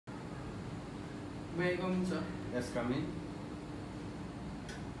May I come in, sir? Yes, come in.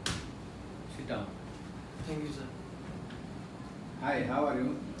 Sit down. Thank you, sir. Hi, how are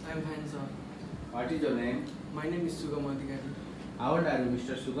you? I am fine, sir. What is your name? My name is Sugam Adhikari. How old are you,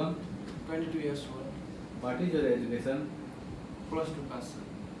 Mr. Sugam? 22 years old. What is your education? Plus 2 pass, sir.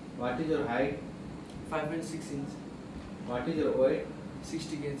 What is your height? 5 and 6 inch. What is your weight?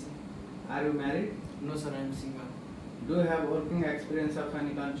 60 kg. Are you married? No, sir, I am single. Do you have working experience of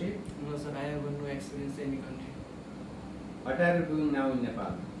any country? No, sir, I have no experience in any country. What are you doing now in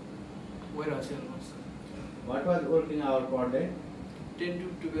Nepal? Where are you, sir? What was working hour per day? 10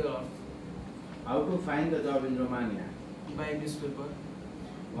 to 12 hours. How to find the job in Romania? By newspaper.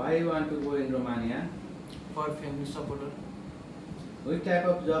 Why you want to go in Romania? For family supporter. Which type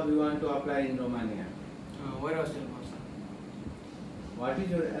of job you want to apply in Romania? Where are you, sir? What is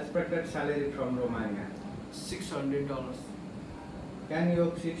your expected salary from Romania? $600. Can you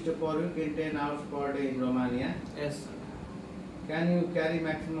work 6 to 4 week in 10 hours per day in Romania? Yes, sir. Can you carry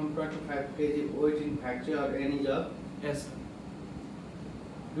maximum 25 kg weight in factory or any job? Yes, sir.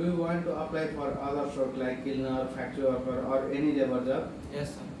 Do you want to apply for other work like cleaner, factory worker or any labor job?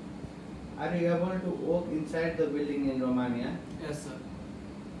 Yes, sir. Are you able to work inside the building in Romania? Yes, sir.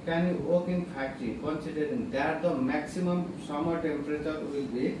 Can you work in factory considering that the maximum summer temperature will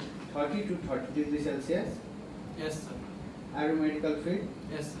be 30 to 30 degrees Celsius? Yes, sir. Are you medical fit?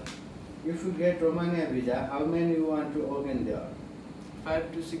 Yes, sir. If you get Romania visa, how many you want to work in there?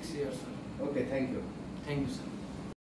 5 to 6 years, sir. Okay, thank you. Thank you, sir.